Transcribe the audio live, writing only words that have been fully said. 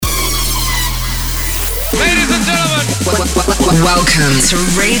Welcome to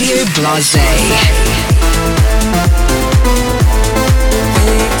Radio Blasé.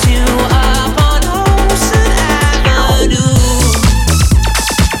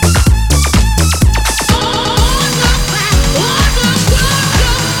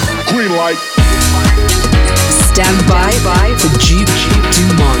 Green light. Stand by for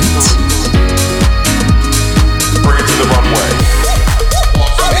Dumont. Bring it to the runway.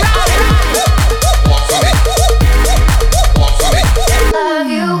 Love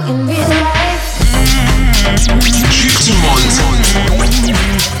you in real life. Dumont.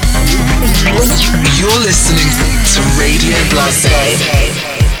 You're listening to Radio Blasé.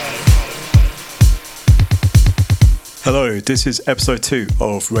 Hello, this is episode 2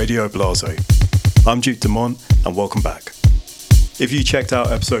 of Radio Blasé. I'm Dumont and welcome back. If you checked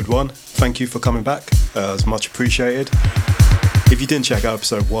out episode 1, thank you for coming back. It's much appreciated. If you didn't check out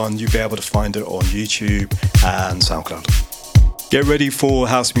episode 1, you'll be able to find it on YouTube and SoundCloud. Get ready for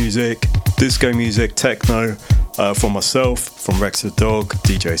house music, disco music, techno from myself, from Rex the Dog,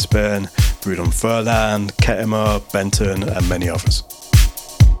 DJ Spen, Bruno Furlan, Kettama, Benton and many others.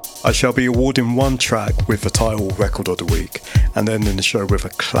 I shall be awarding one track with the title Record of the Week, and then in the show with a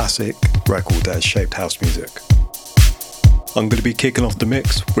classic record that has shaped house music. I'm going to be kicking off the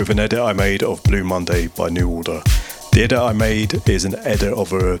mix with an edit I made of Blue Monday by New Order. The edit I made is an edit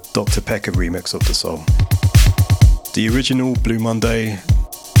of a Dr. Pecker remix of the song. The original Blue Monday,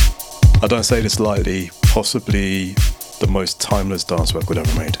 I don't say this lightly, possibly the most timeless dance record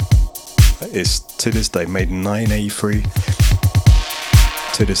ever made. It's to this day made in 1983.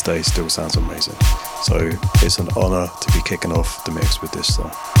 To this day still sounds amazing. So it's an honour to be kicking off the mix with this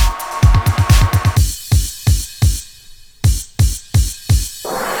song.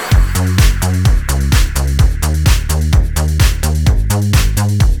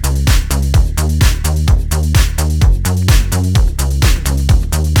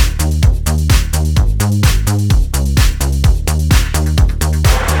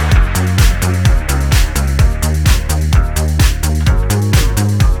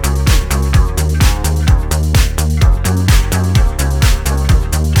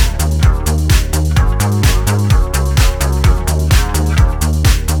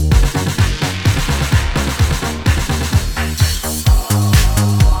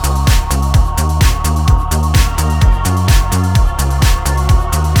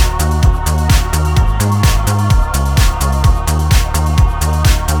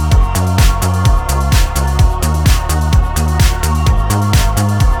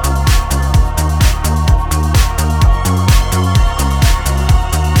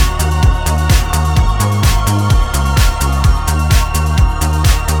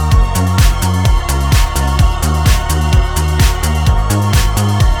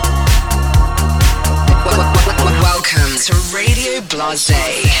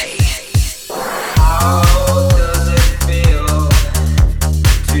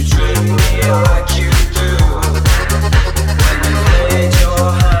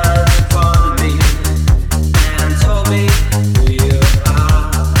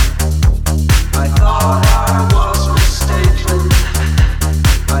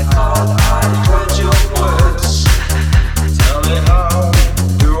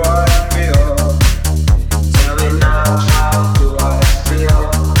 Tell me now, how do I feel?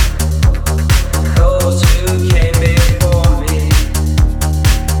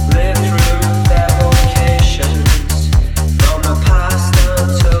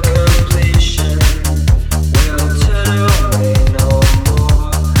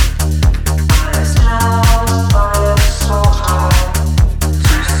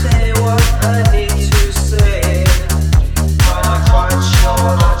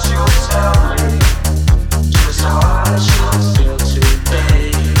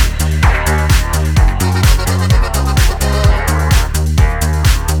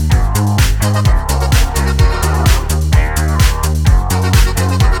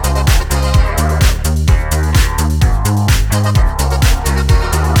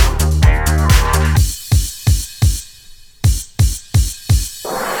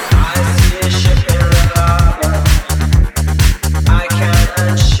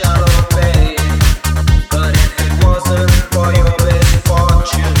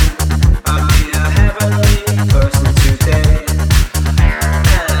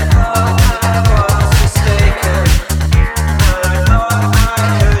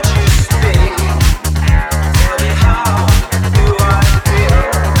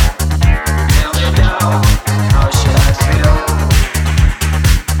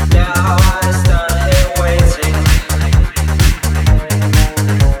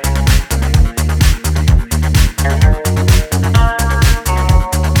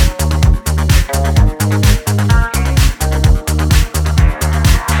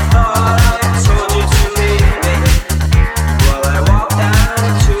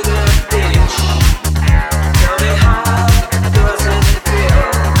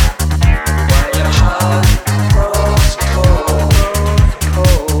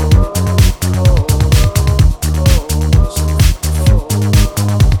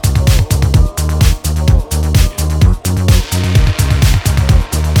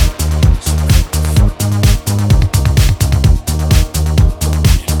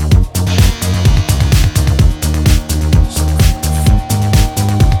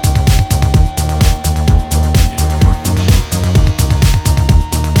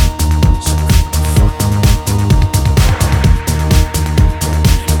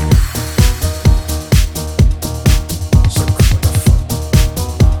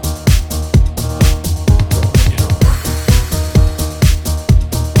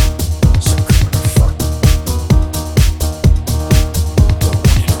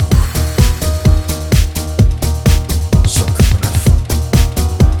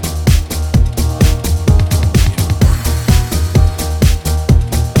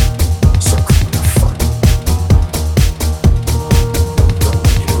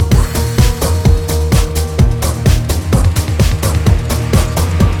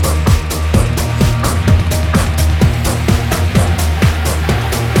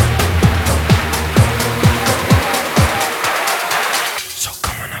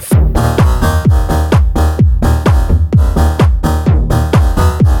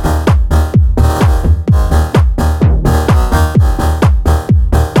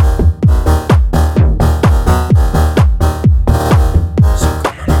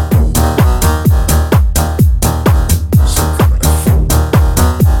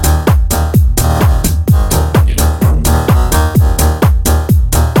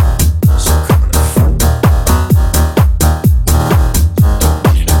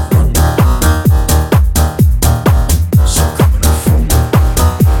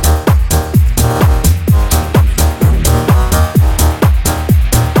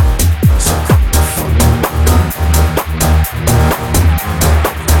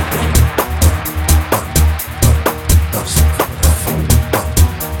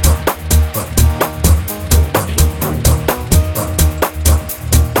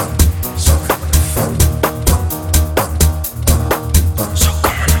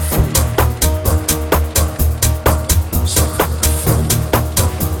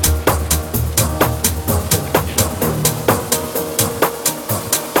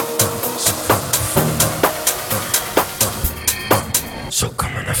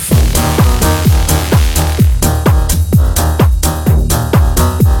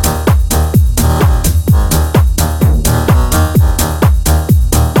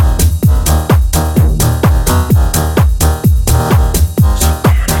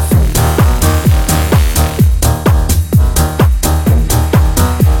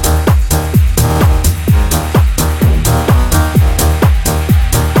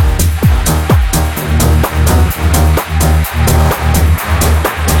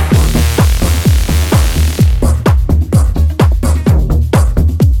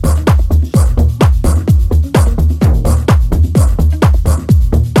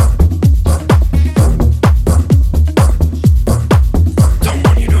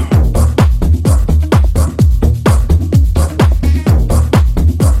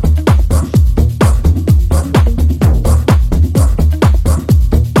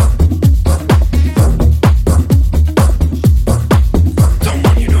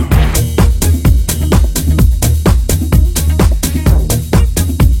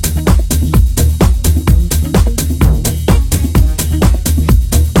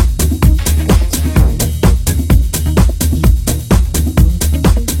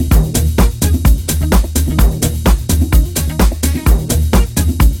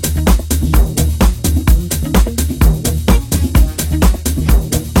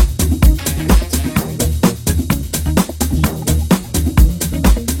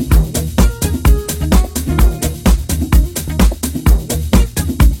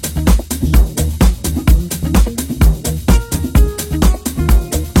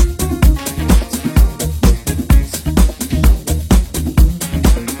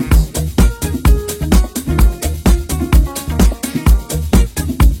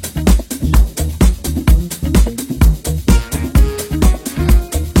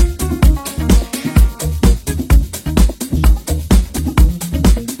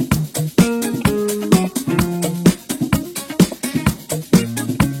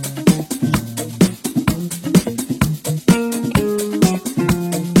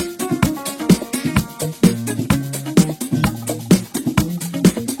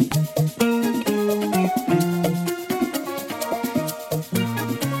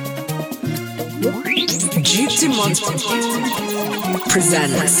 Duke Dumont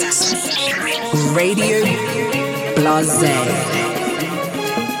presents Radio Blasé.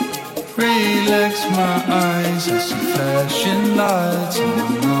 Relax my eyes, I see flashing lights and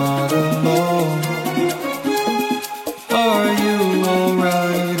I'm not alone. Are you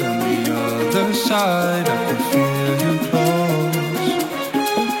alright on the other side? I can feel you close.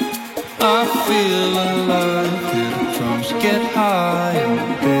 I feel alive, hear the drums get high and the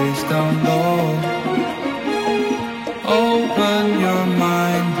bass down low. Open your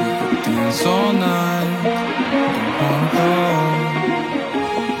mind, we could dance all night. Don't wanna go.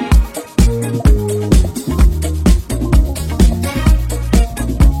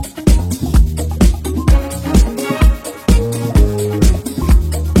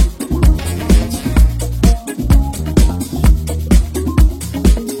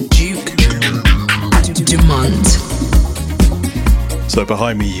 So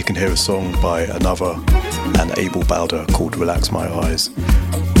behind me you can hear a song by another and Abel Bowder called Relax My Eyes.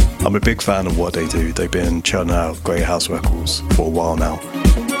 I'm a big fan of what they do. They've been churning out great house records for a while now.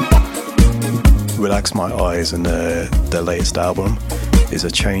 Relax My Eyes and their latest album is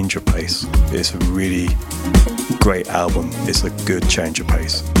a change of pace. It's a really great album. It's a good change of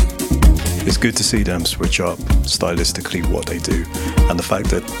pace. It's good to see them switch up stylistically what they do, and the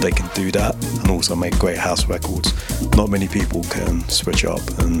fact that they can do that and also make great house records. Not many people can switch up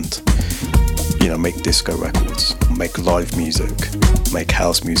and, you know, make disco records, make live music, make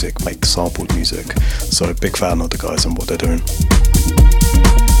house music, make sampled music. So a big fan of the guys and what they're doing.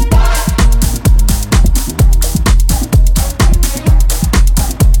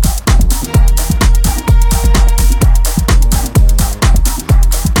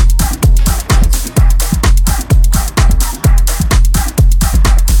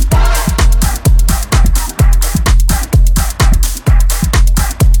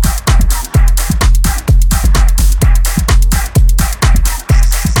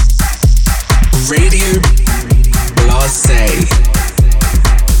 Radio Blasé.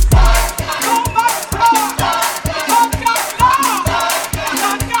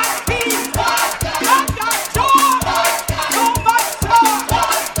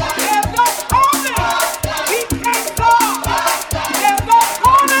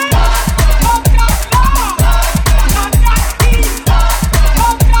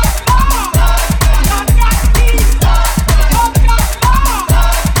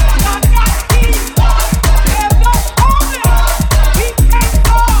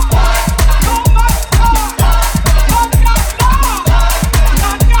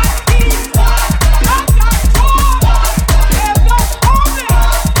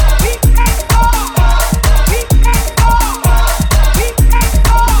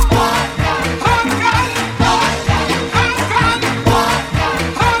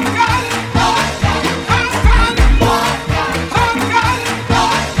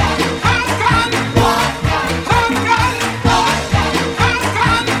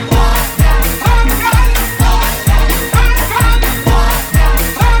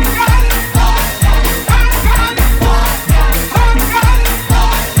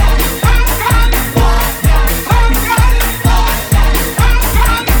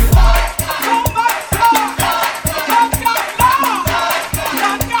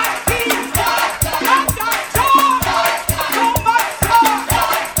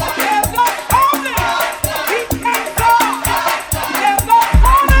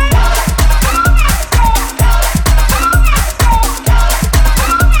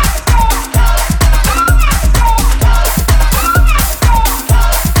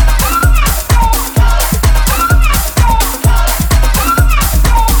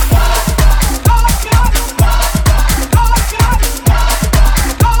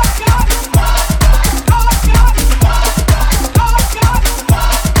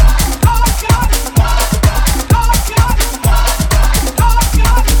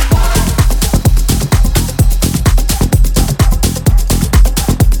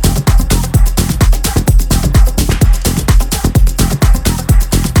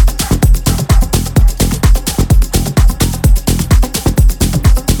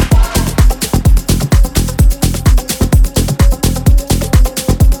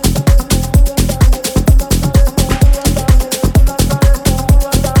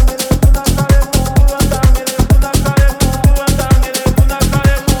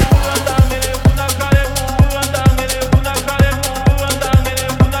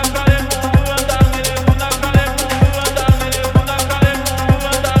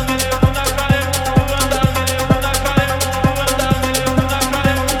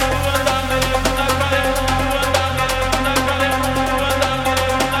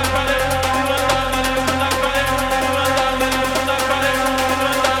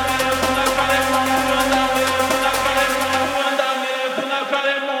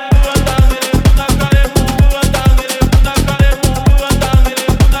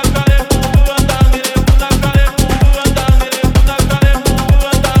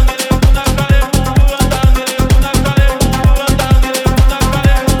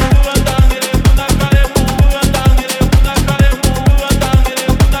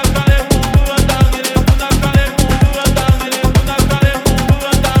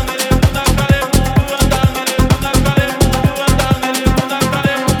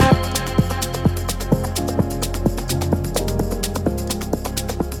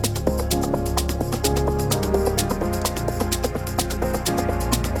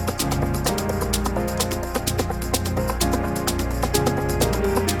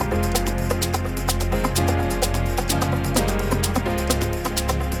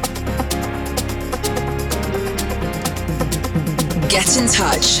 Get in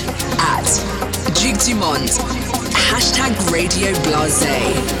touch at Duke Dumont, #Radio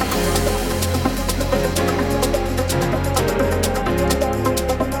Blasé.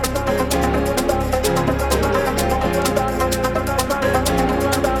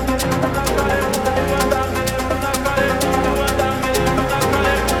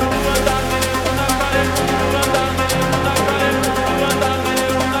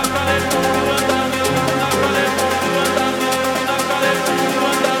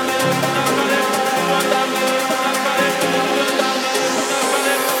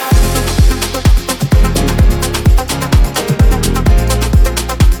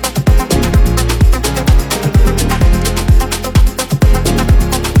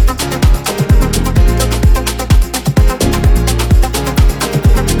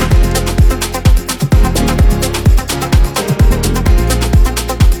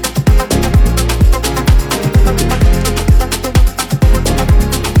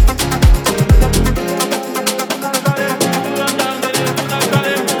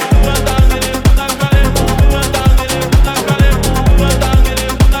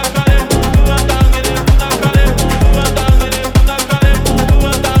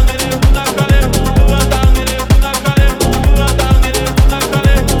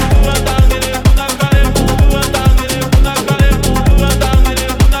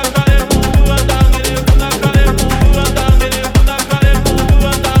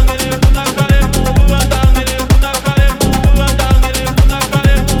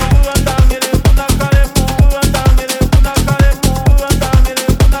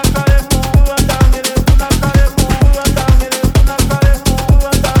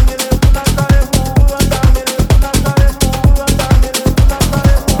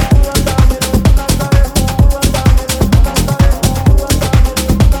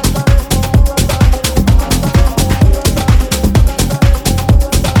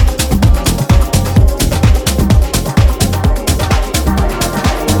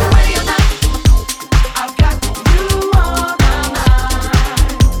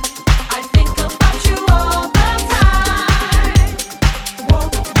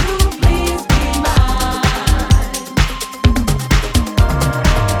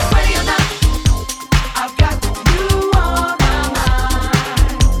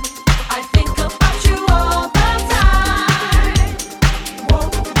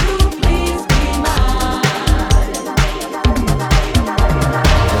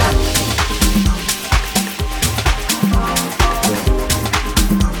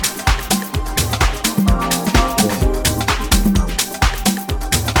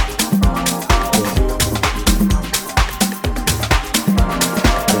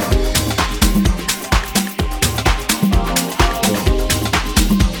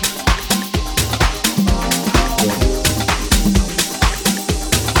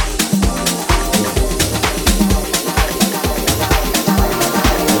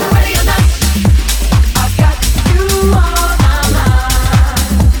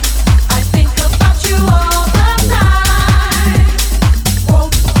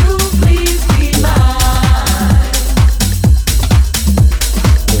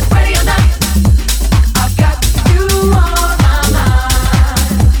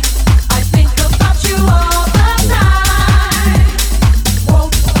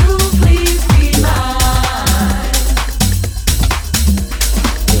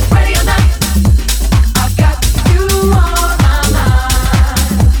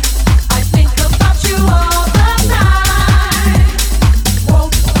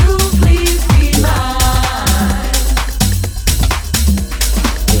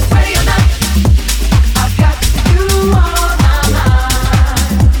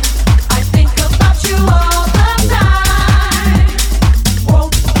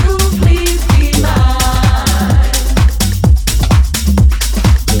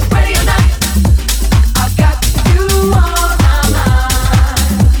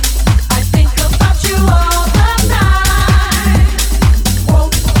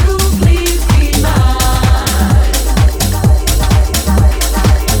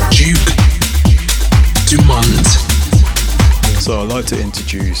 like to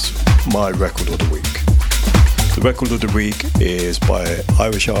introduce my record of the week. The record of the week is by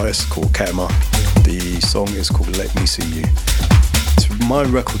Irish artist called Kettama. The song is called Let Me See You. It's my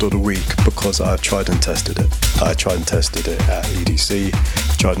record of the week because I've tried and tested it. I tried and tested it at EDC,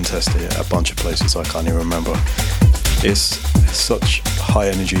 tried and tested it at a bunch of places I can't even remember. It's such high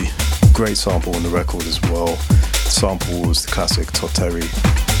energy, great sample on the record as well. Samples the classic Todd Terry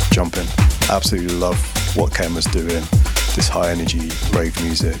jumping. Absolutely love what Kettama's doing. This high energy rave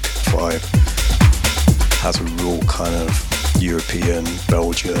music vibe has a real kind of European,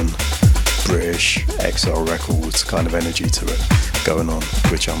 Belgian, British, XL Records kind of energy to it going on,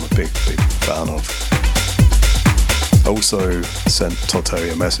 which I'm a big fan of. I also sent Todd Terry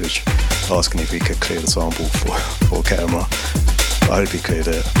a message asking if he could clear the sample for Kettama. I hope he cleared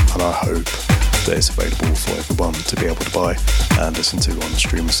it, and I hope that it's available for everyone to be able to buy and listen to on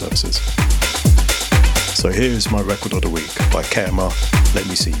streaming services. So here's my record of the week by Kettama, Let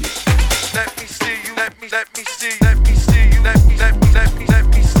Me See You. Let me see you, let me see you, let me see you, let me see you, let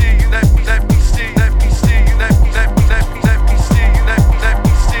me see you, let me see you, let me see you, let me see you, let me see you, let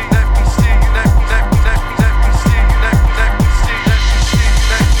me see you, let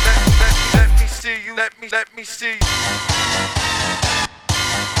me see you, let me see you, let me see you.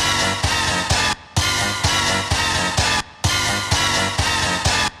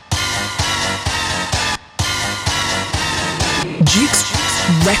 Duke's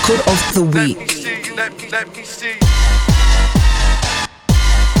record of the week. Let me see you, let me see you.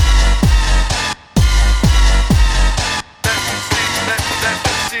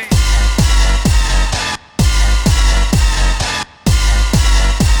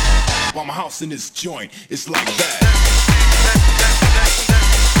 While my house in this joint, it's like that.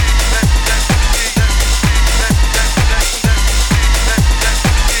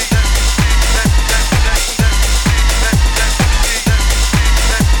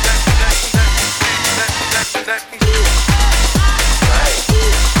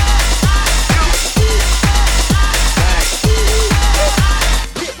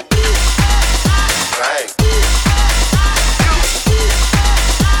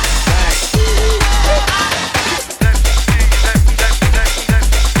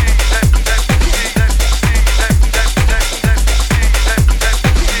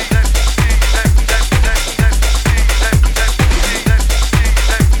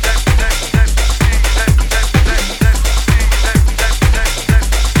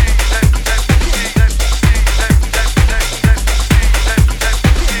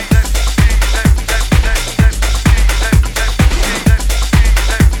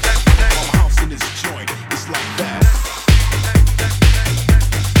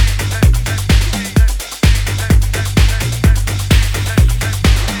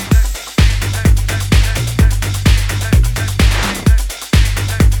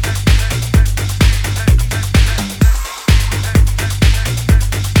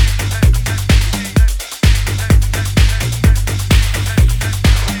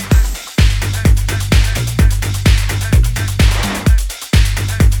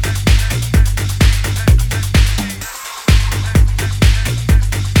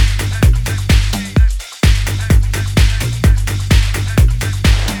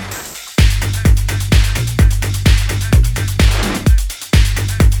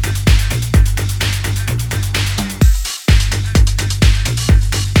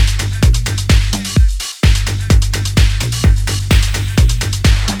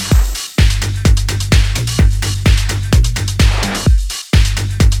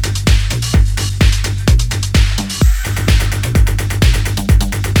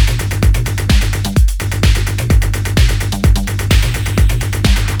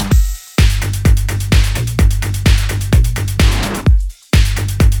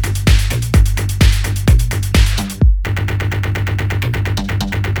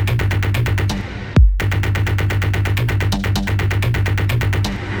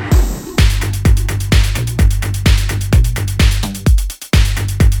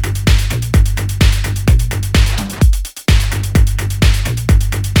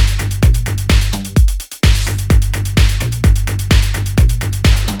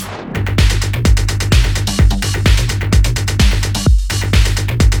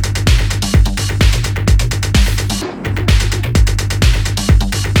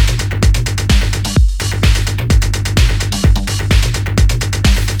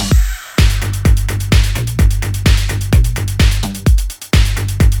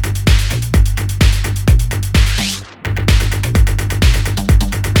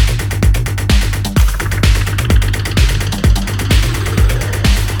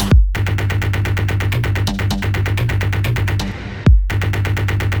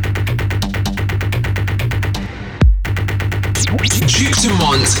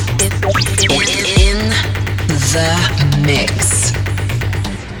 Dumont in the mix.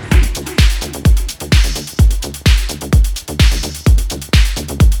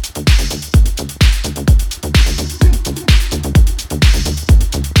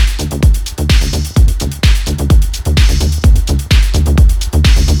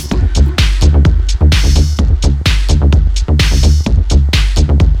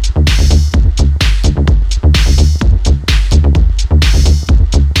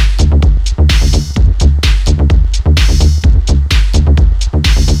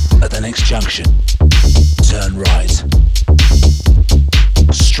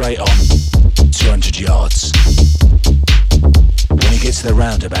 straight on, 200 yards. When you get to the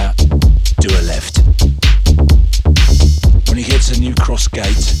roundabout, do a left. When you get to the new cross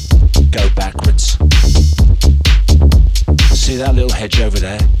gate, go backwards. See that little hedge over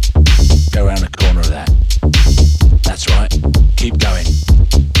there? Go around the corner of that. That's right, keep going.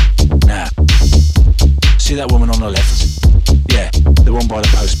 Now, see that woman on the left? Yeah, the one by the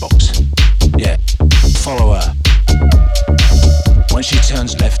post box. Yeah, follow her. When she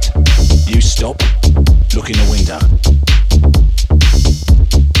turns left, you stop, look in the window.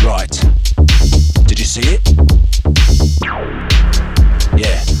 Right, did you see it?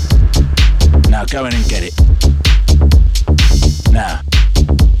 Yeah, now go in and get it. Now,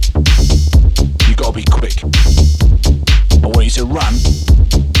 you gotta be quick. I want you to run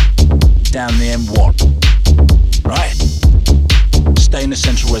down the M1, right? Stay in the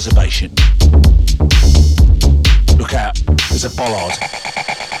central reservation. Look out, there's a bollard.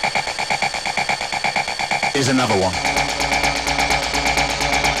 Here's another one.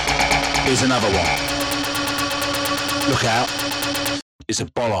 Here's another one. Look out, it's a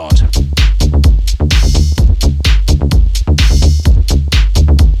bollard.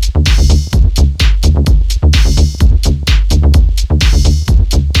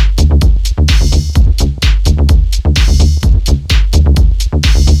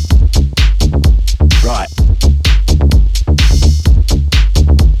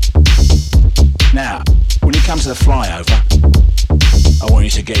 To the flyover, I want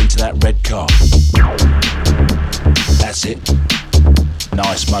you to get into that red car. That's it.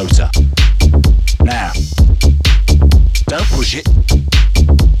 Nice motor. Now, don't push it.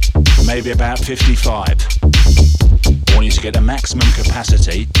 Maybe about 55. I want you to get the maximum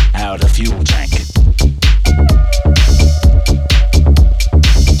capacity out of the fuel tank.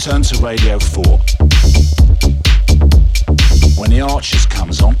 Turn to radio 4. When the Archers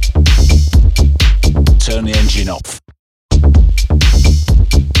comes on, turn the engine off.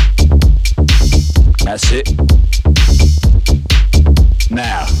 That's it.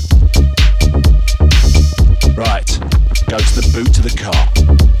 Now. Right. Go to the boot of the car.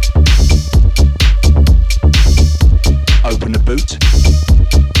 Open the boot.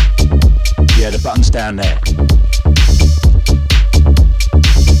 Yeah, the button's down there.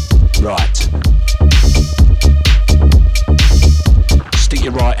 Right. Stick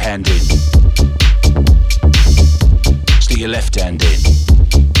your right hand in. Stick your left hand in.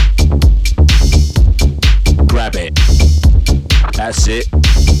 Grab it. That's it.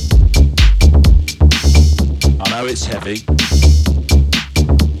 I know it's heavy.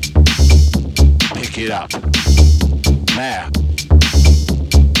 Pick it up. Now,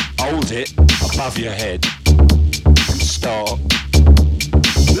 hold it above your head. Start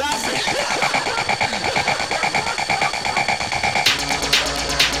laughing.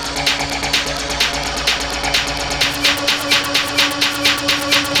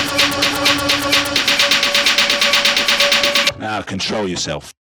 Now control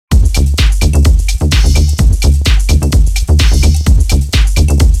yourself.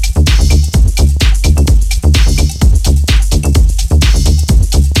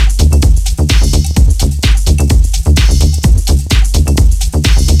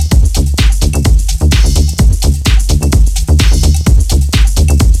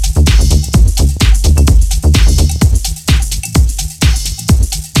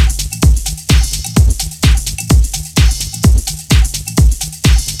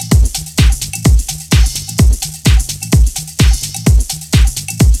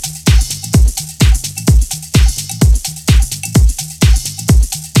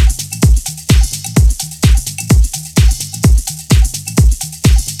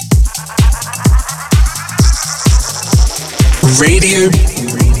 Radio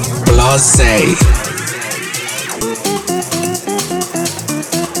Blasé.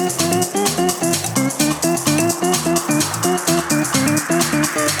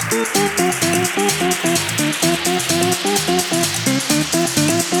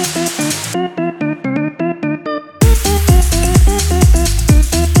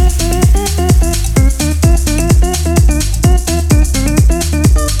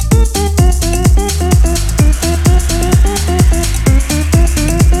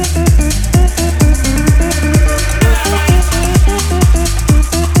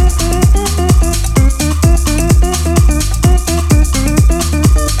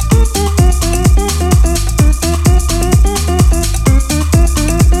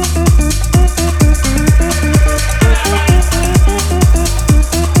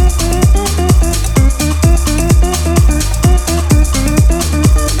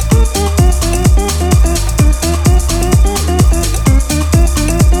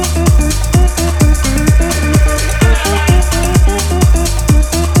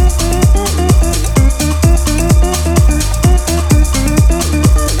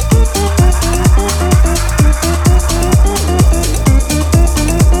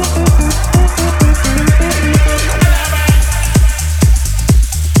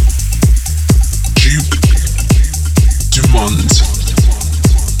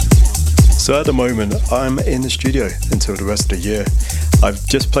 at the moment, I'm in the studio until the rest of the year. I've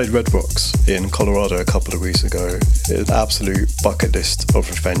just played Red Rocks in Colorado a couple of weeks ago. It's an absolute bucket list of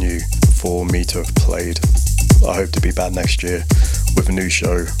a venue for me to have played. I hope to be back next year with a new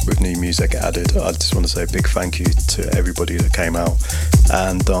show, with new music added. I just want to say a big thank you to everybody that came out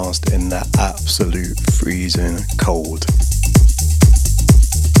and danced in that absolute freezing cold.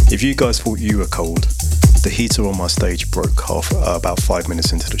 If you guys thought you were cold, the heater on my stage broke about 5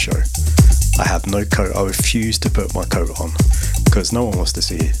 minutes into the show. I had no coat. I refused to put my coat on because no one wants to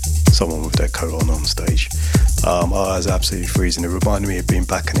see someone with their coat on stage. I was absolutely freezing. It reminded me of being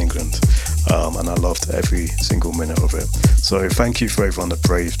back in England, and I loved every single minute of it. So thank you for everyone that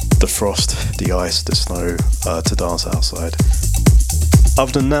braved the frost, the ice, the snow to dance outside.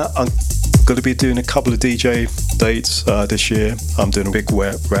 Other than that, I'm going to be doing a couple of DJ dates this year. I'm doing a big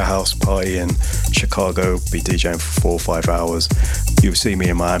warehouse party in Chicago, be DJing for 4 or 5 hours. You'll see me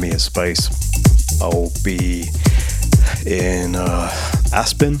in Miami at Space. I'll be in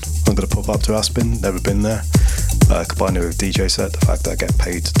Aspen. I'm going to pop up to Aspen, never been there. Combine it with a DJ set, the fact that I get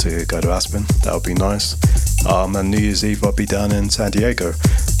paid to go to Aspen, that would be nice. And New Year's Eve I'll be down in San Diego.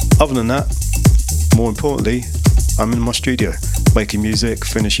 Other than that, more importantly, I'm in my studio, making music,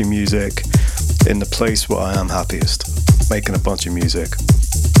 finishing music, in the place where I am happiest, making a bunch of music.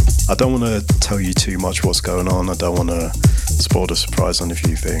 I don't want to tell you too much what's going on, I don't want to spoil the surprise on a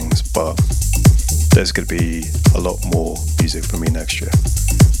few things, but there's going to be a lot more music for me next year,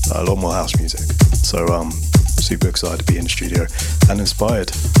 a lot more house music. So I'm super excited to be in the studio and inspired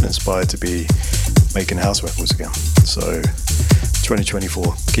to be making house records again. So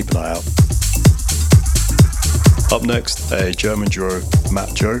 2024, keep an eye out. Up next, a German duo,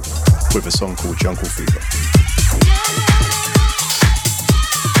 Matt Joe, with a song called Jungle Fever.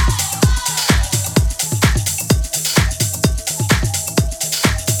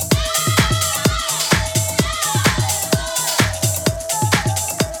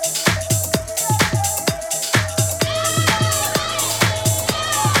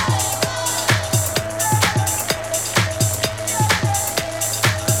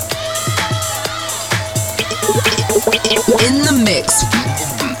 In the mix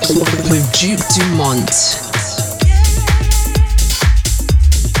with Dumont.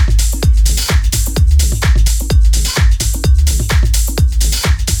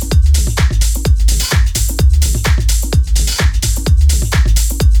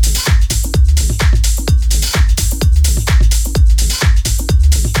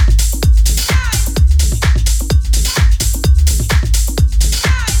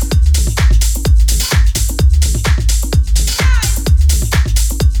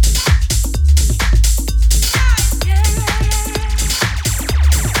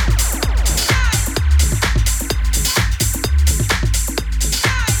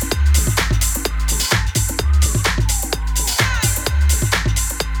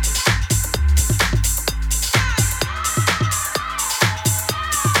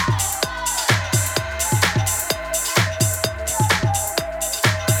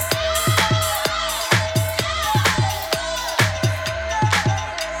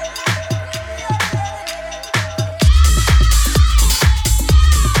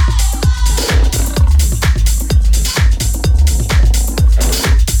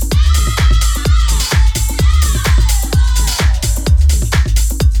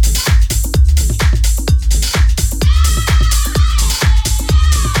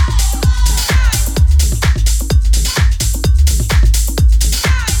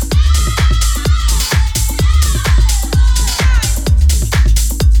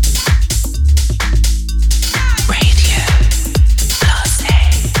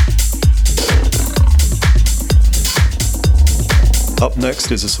 Up next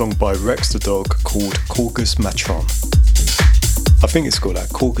is a song by Rex the Dog called Corgus Matron. I think it's called that,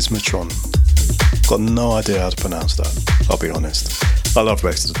 Corgus Matron. Got no idea how to pronounce that, I'll be honest. I love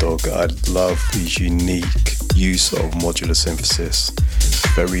Rex the Dog. I love his unique use of modular synthesis.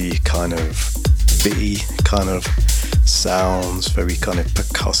 Very kind of bitty kind of sounds, very kind of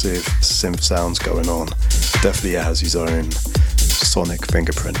percussive synth sounds going on. Definitely has his own sonic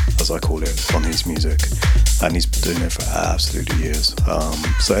fingerprint, as I call it, on his music. And he's been doing it for absolutely years.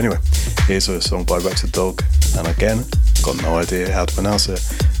 So anyway, here's a song by Rex the Dog, and again, got no idea how to pronounce it.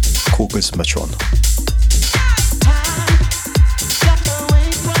 Corgus Matron.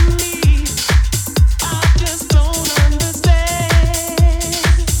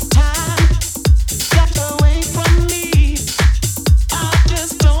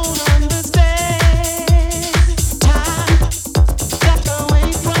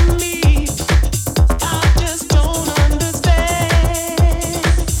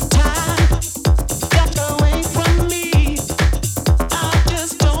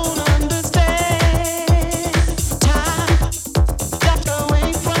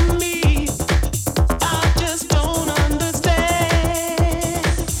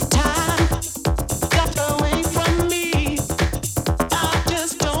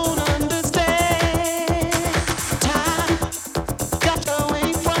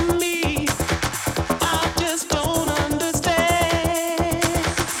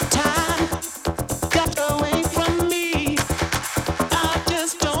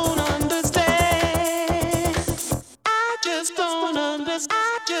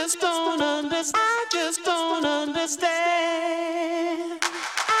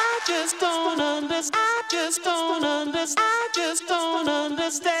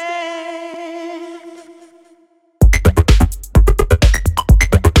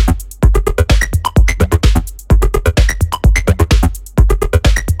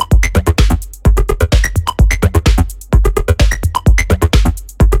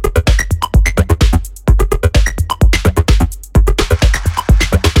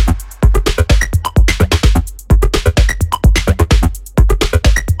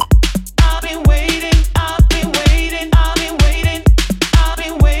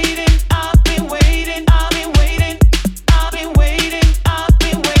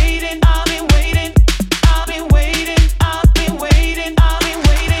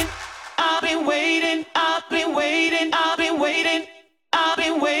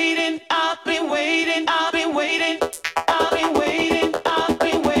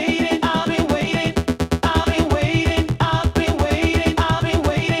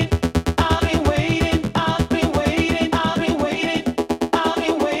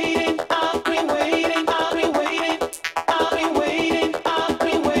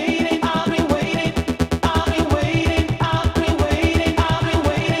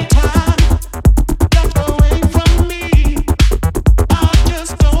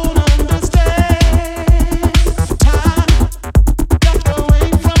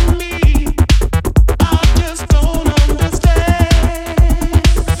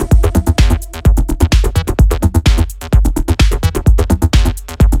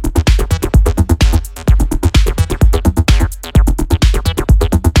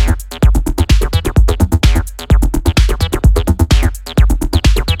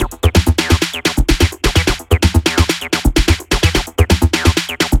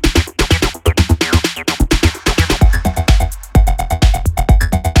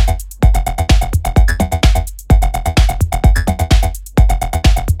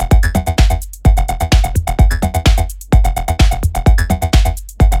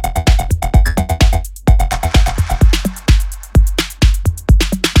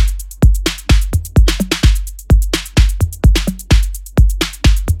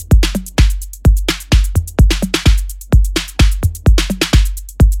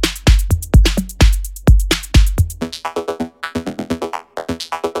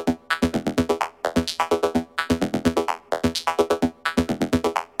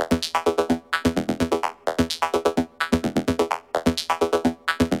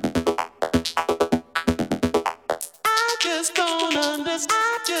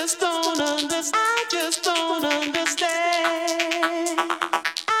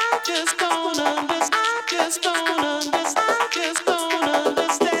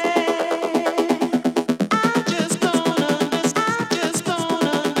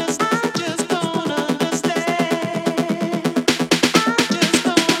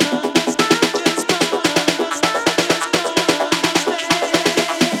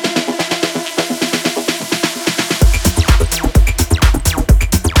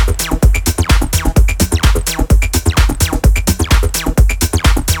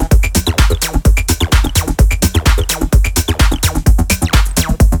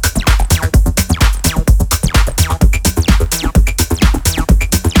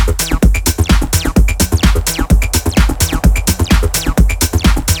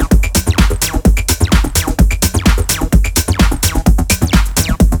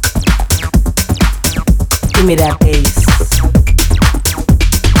 Give me that bass.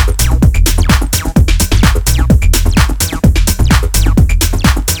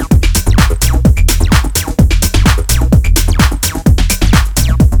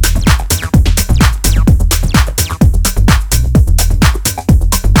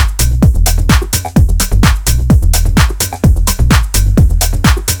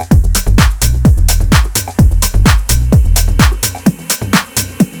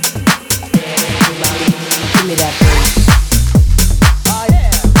 Give me that bass.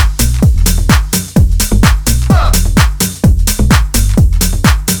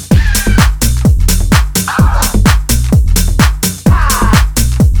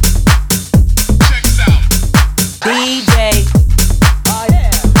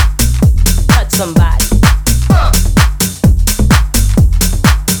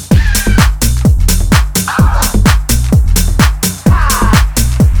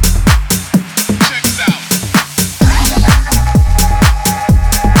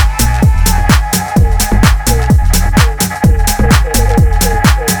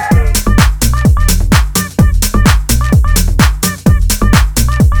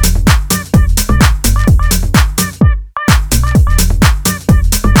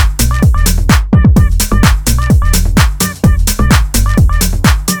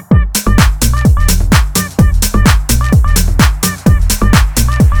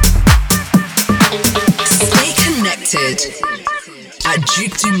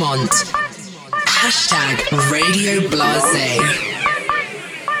 Duke Dumont. Hashtag Radio Blasé.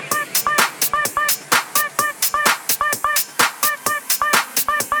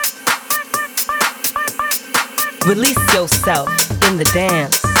 Release yourself in the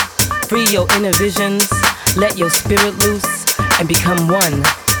dance. Free your inner visions. Let your spirit loose and become one.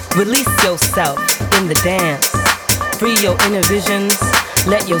 Release yourself in the dance. Free your inner visions.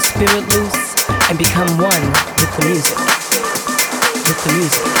 Let your spirit loose and become one with the music. With the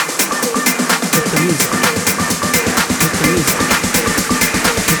music. With the music. With the music.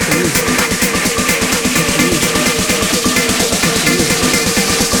 With the music. With the music.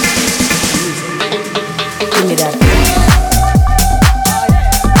 Give me that.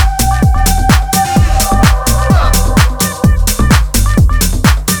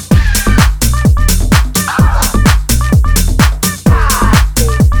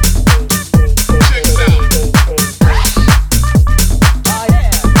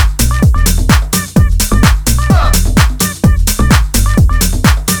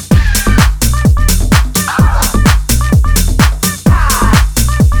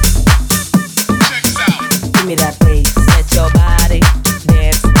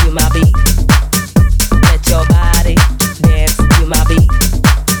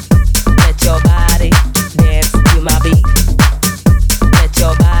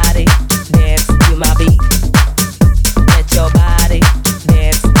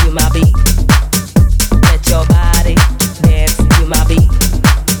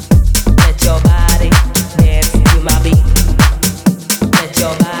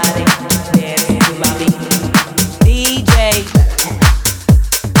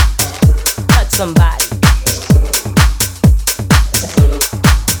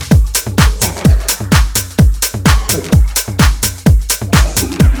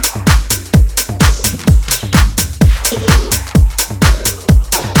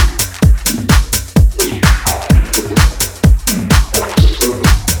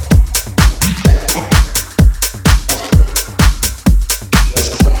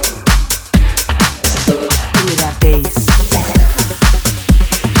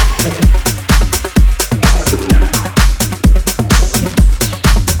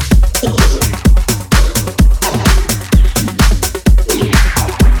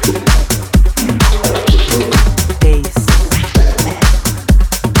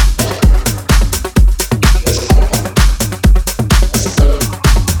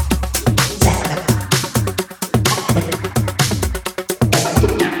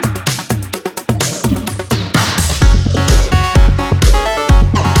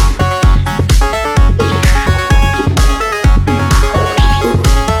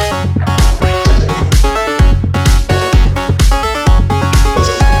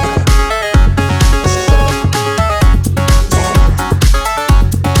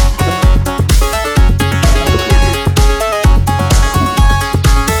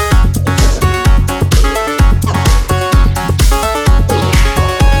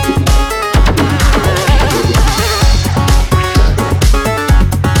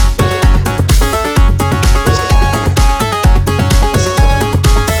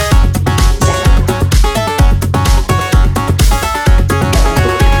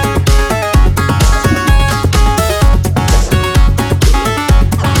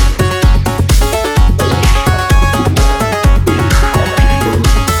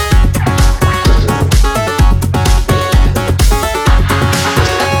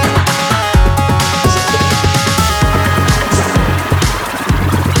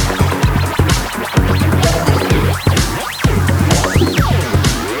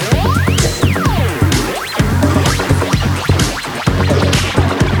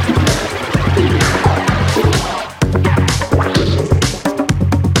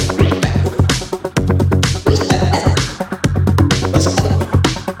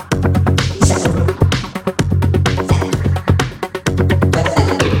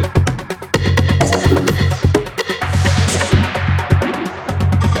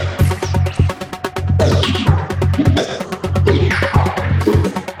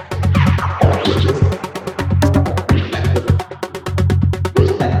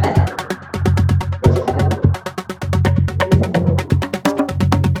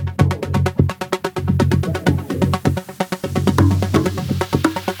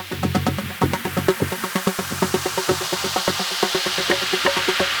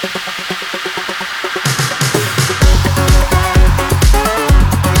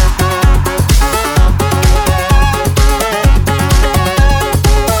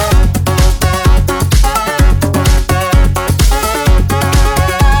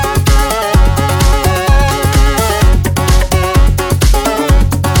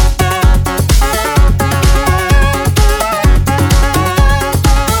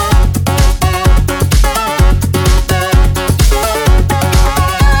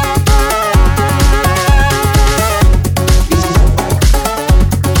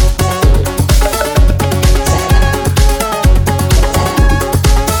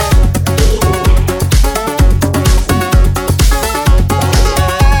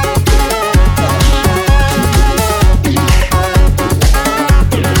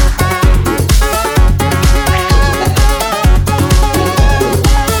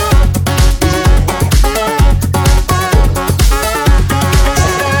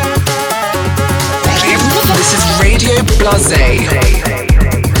 Blasé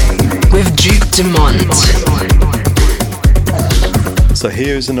with Duke Dumont. So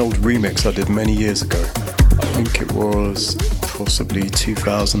here's an old remix I did many years ago. I think it was possibly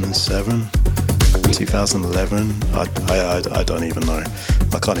 2007, 2011. I don't even know.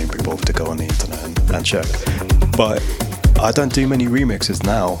 I can't even be bothered to go on the internet and check. But I don't do many remixes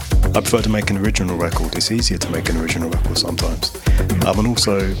now. I prefer to make an original record. It's easier to make an original record sometimes. And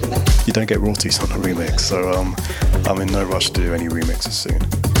also, you don't get royalties on a remix, so I'm in no rush to do any remixes soon.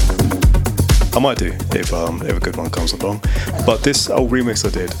 I might do if a good one comes along. But this old remix I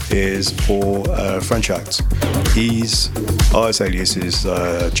did is for French act. His alias is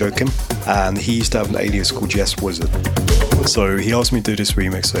Joachim, and he used to have an alias called Yes Wizard. So he asked me to do this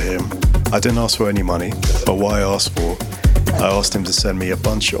remix for him. I didn't ask for any money, but what I asked for, I asked him to send me a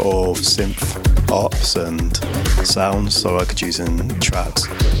bunch of synth arps and sounds so I could use in tracks.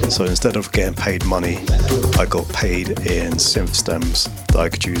 So instead of getting paid money, I got paid in synth stems that I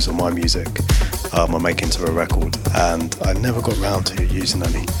could use on my music. I make into a record, and I never got round to using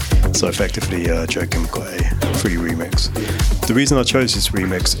any. So effectively, Joachim got a free remix. The reason I chose this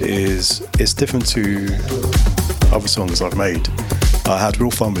remix is it's different to other songs I've made. I had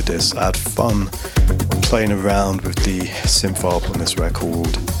real fun with this. I had fun playing around with the synth harp on this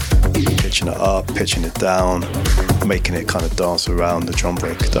record, pitching it up, pitching it down, making it kind of dance around the drum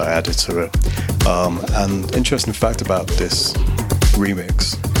break that I added to it. And interesting fact about this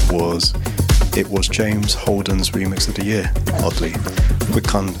remix was it was James Holden's remix of the year, oddly. We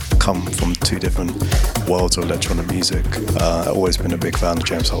come from two different worlds of electronic music. I've always been a big fan of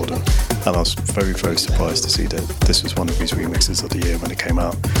James Holden, and I was very, very surprised to see that this was one of his remixes of the year when it came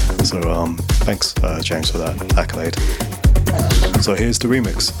out. So thanks, James, for that accolade. So here's the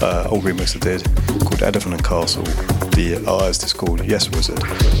remix, old remix I did, called Elephant and Castle. The artist is called Yes Wizard,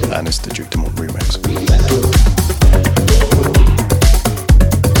 and it's the Duke Dumont remix.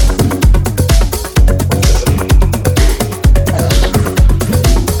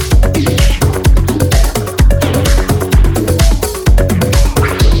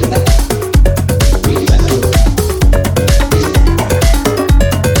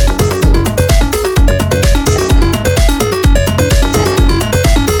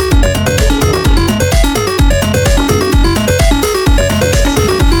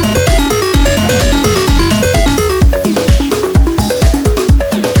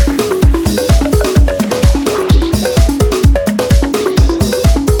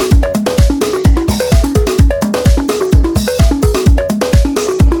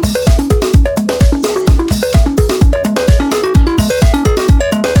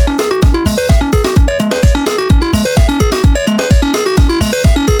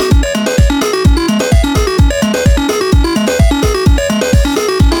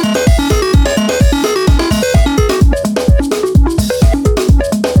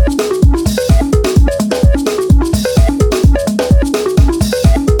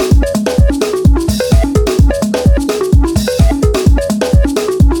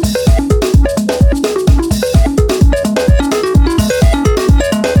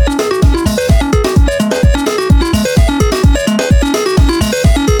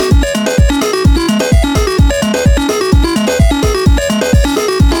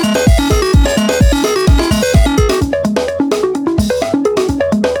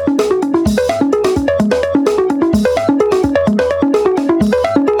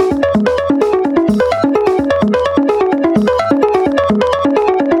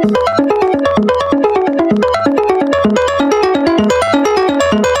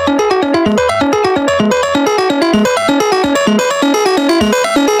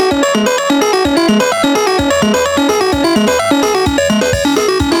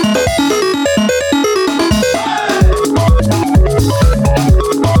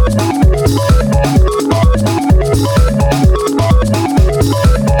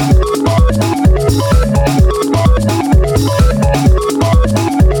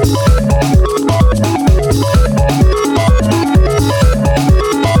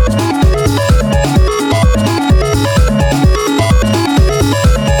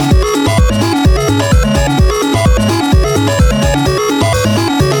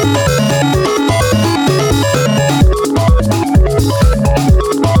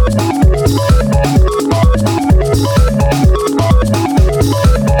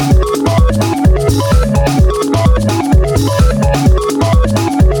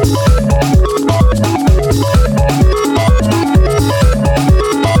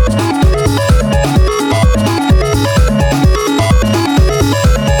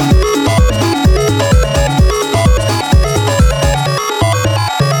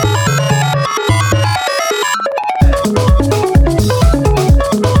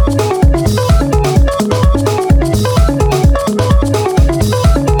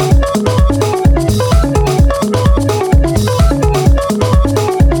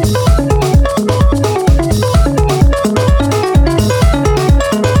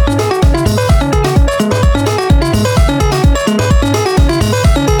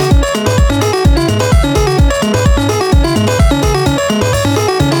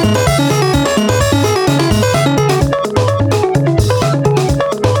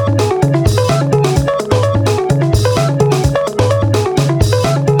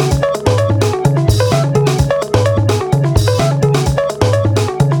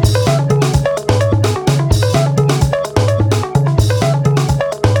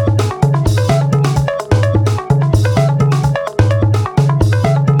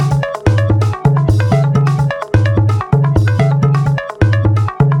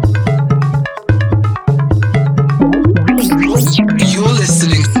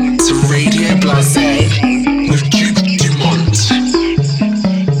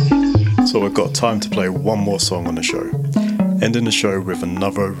 got time to play one more song on the show, ending the show with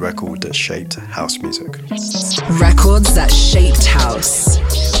another record that shaped house music. Records that shaped house.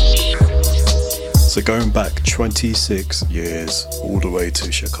 So going back 26 years all the way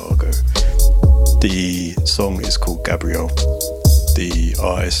to Chicago, the song is called Gabrielle, the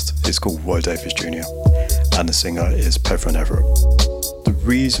artist is called Roy Davis Jr., and the singer is Pedro Everett. The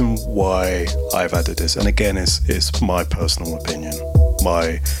reason why I've added this, and again it's my personal opinion,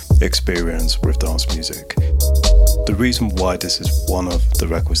 my experience with dance music, the reason why this is one of the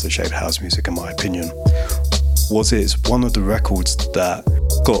records that shaped house music in my opinion was it's one of the records that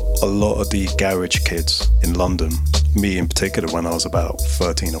got a lot of the garage kids in London, me in particular when I was about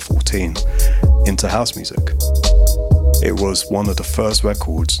 13 or 14, into house music. It was one of the first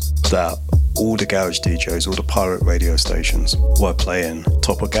records that all the garage DJs, all the pirate radio stations were playing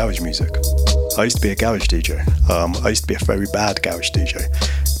top of garage music. I used to be a garage DJ. I used to be a very bad garage DJ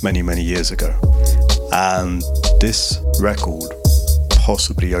many years ago. And this record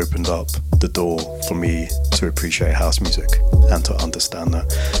possibly opened up the door for me to appreciate house music and to understand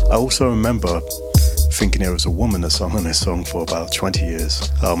that. I also remember thinking it was a woman that sung on this song for about 20 years,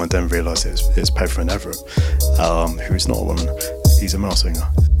 and then realised it's Pedro Everett, who is not a woman, he's a male singer.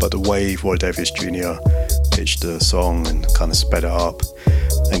 But the way Roy Davis Jr. pitched the song and kind of sped it up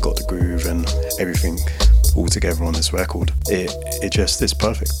and got the groove and everything all together on this record, it's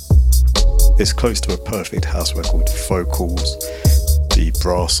perfect. It's close to a perfect house record. Vocals, the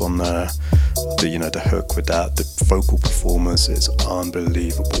brass on there, the hook with that, the vocal performance is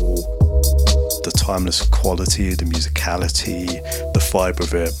unbelievable. The timeless quality, the musicality, the vibe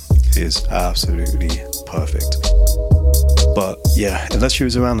of it is absolutely perfect. But yeah, unless you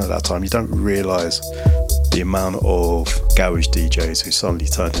was around at that time, you don't realise the amount of garage DJs who suddenly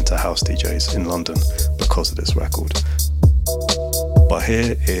turned into house DJs in London because of this record. But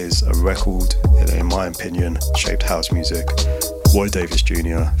here is a record that, in my opinion, shaped house music. Roy Davis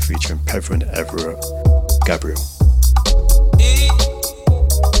Jr. featuring Pedro Everett, Gabrielle.